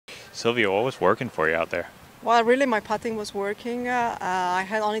Sylvia, what was working for you out there? Well, really, my putting was working. I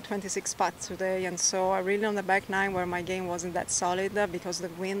had only 26 putts today, and so I really on the back nine where my game wasn't that solid because the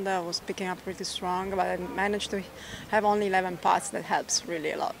wind was picking up pretty strong, but I managed to have only 11 putts. That helps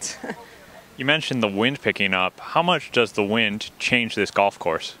really a lot. You mentioned the wind picking up. How much does the wind change this golf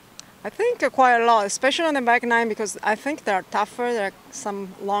course? I think quite a lot, especially on the back nine, because I think they're tougher. There are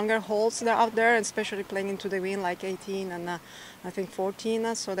some longer holes that are out there, especially playing into the wind like 18 and I think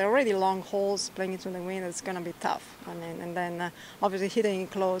 14. So they're already long holes playing into the wind. It's going to be tough. I mean, and then obviously hitting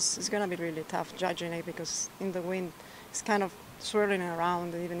it close is going to be really tough judging it because in the wind it's kind of swirling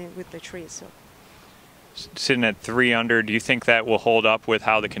around even with the trees. So. Sitting at 3 under, do you think that will hold up with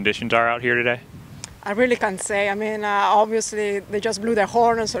how the conditions are out here today? I really can't say. I mean, obviously they just blew their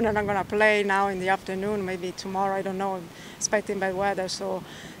horn, so they're not going to play now in the afternoon. Maybe tomorrow, I don't know. Expecting bad weather, so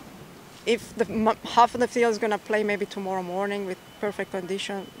if half of the field is going to play, maybe tomorrow morning with perfect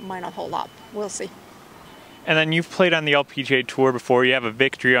condition, might not hold up. We'll see. And then you've played on the LPGA Tour before. You have a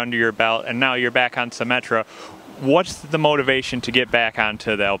victory under your belt, and now you're back on Symetra. What's the motivation to get back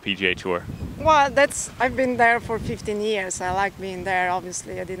onto the LPGA Tour? Well, I've been there for 15 years. I like being there.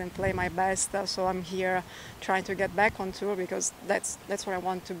 Obviously, I didn't play my best, so I'm here trying to get back on tour because that's where I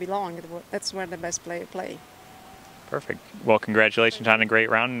want to belong. That's where the best players play. Perfect. Well, congratulations on a great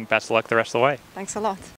round and best of luck the rest of the way. Thanks a lot.